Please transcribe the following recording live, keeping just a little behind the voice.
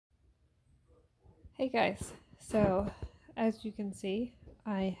Hey guys, so as you can see,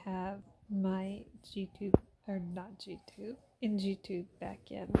 I have my G-tube, or not G-tube, in G-tube back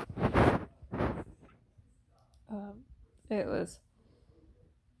in. It was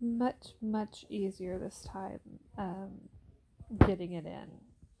much easier this time getting it in.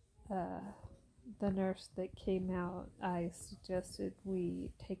 The nurse that came out, I suggested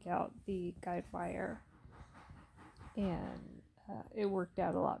we take out the guide wire, and it worked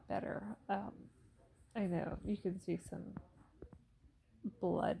out a lot better. I know you can see some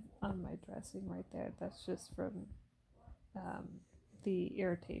blood on my dressing right there. That's just from the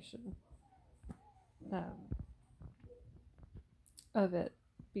irritation of it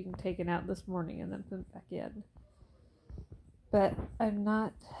being taken out this morning and then put back in. But I'm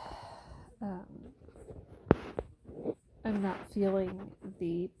not feeling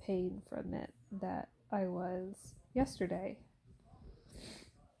the pain from it that I was yesterday.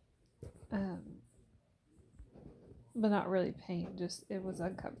 But not really pain, just it was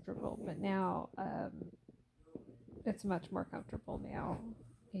uncomfortable. But now it's much more comfortable now,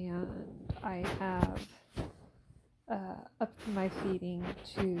 and I have upped my feeding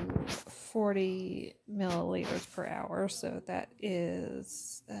to 40 milliliters per hour, so that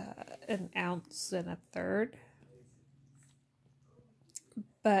is an ounce and a third.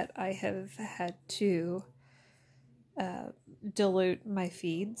 But I have had to dilute my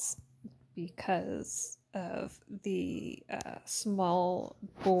feeds because of the small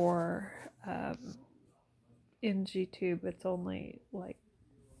bore in G-tube. It's only like,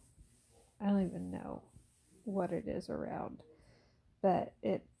 I don't even know what it is around, but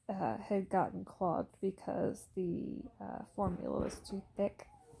it had gotten clogged because the formula was too thick,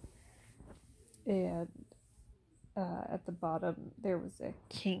 and at the bottom there was a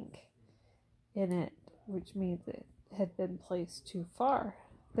kink in it, which means it had been placed too far.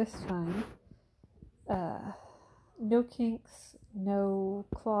 This time no kinks, no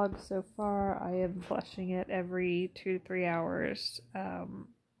clogs so far. I am flushing it every 2 to 3 hours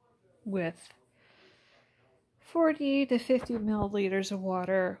with 40 to 50 milliliters of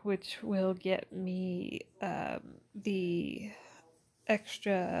water, which will get me the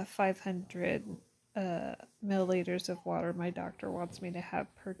extra 500 milliliters of water my doctor wants me to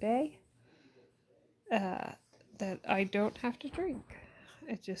have per day that I don't have to drink.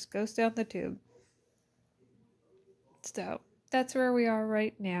 It just goes down the tube. So that's where we are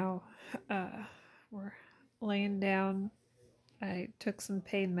right now. We're laying down. I took some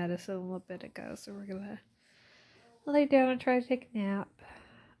pain medicine a little bit ago, so we're gonna lay down and try to take a nap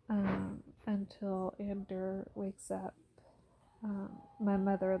until Ander wakes up. My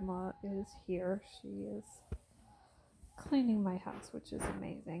mother-in-law is here. She is cleaning my house, which is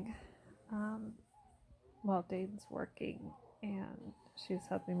amazing, while Dane's working, and she's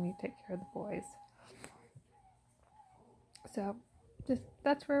helping me take care of the boys. So just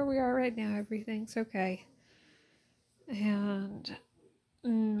that's where we are right now. Everything's okay, and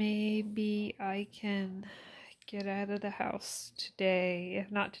maybe I can get out of the house today.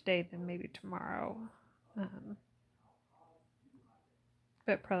 If not today, then maybe tomorrow.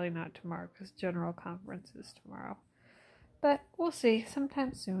 But probably not tomorrow because General Conference is tomorrow. But we'll see,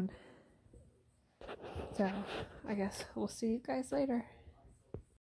 sometime soon. So I guess we'll see you guys later.